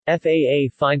FAA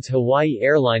finds Hawaii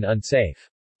airline unsafe.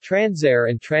 Transair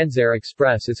and Transair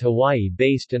Express is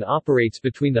Hawaii-based and operates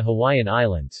between the Hawaiian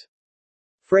Islands.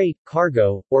 Freight,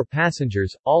 cargo, or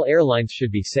passengers, all airlines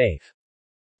should be safe.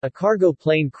 A cargo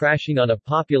plane crashing on a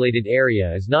populated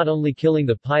area is not only killing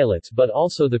the pilots but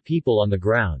also the people on the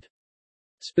ground.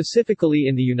 Specifically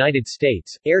in the United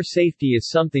States, air safety is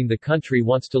something the country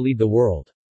wants to lead the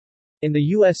world. In the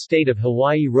U.S. state of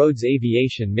Hawaii, roads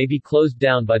aviation may be closed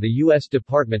down by the U.S.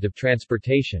 Department of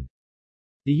Transportation.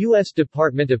 The U.S.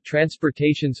 Department of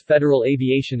Transportation's Federal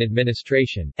Aviation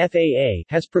Administration (FAA)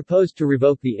 has proposed to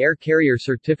revoke the Air Carrier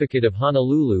Certificate of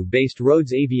Honolulu-based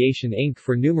Rhodes Aviation Inc.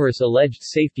 for numerous alleged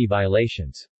safety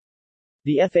violations.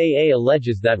 The FAA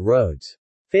alleges that Rhodes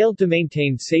failed to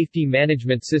maintain safety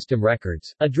management system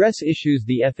records, address issues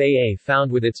the FAA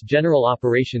found with its General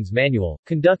Operations Manual,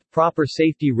 conduct proper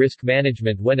safety risk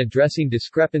management when addressing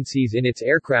discrepancies in its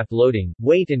aircraft loading,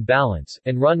 weight and balance,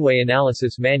 and runway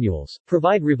analysis manuals,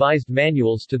 provide revised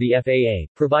manuals to the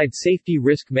FAA, provide safety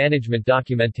risk management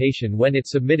documentation when it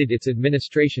submitted its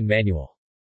administration manual.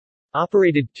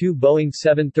 Operated two Boeing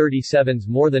 737s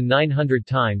more than 900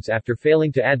 times after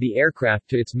failing to add the aircraft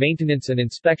to its maintenance and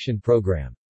inspection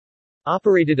program.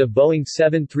 Operated a Boeing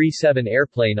 737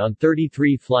 airplane on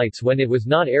 33 flights when it was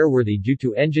not airworthy due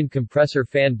to engine compressor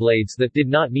fan blades that did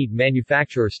not meet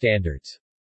manufacturer standards.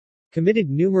 Committed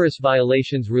numerous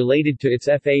violations related to its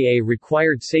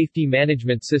FAA-required safety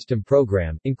management system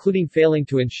program, including failing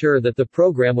to ensure that the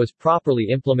program was properly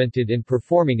implemented and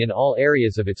performing in all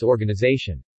areas of its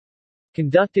organization.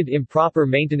 Conducted improper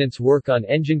maintenance work on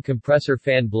engine compressor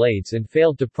fan blades and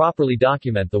failed to properly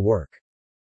document the work.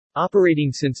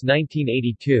 Operating since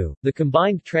 1982, the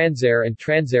combined Transair and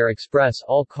Transair Express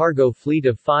all-cargo fleet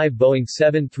of 5 Boeing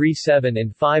 737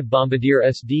 and 5 Bombardier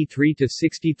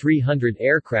SD-3-6300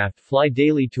 aircraft fly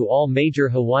daily to all major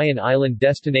Hawaiian island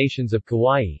destinations of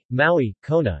Kauai, Maui,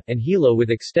 Kona, and Hilo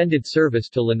with extended service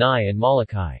to Lanai and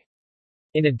Molokai.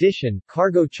 In addition,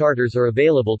 cargo charters are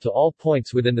available to all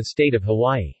points within the state of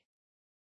Hawaii.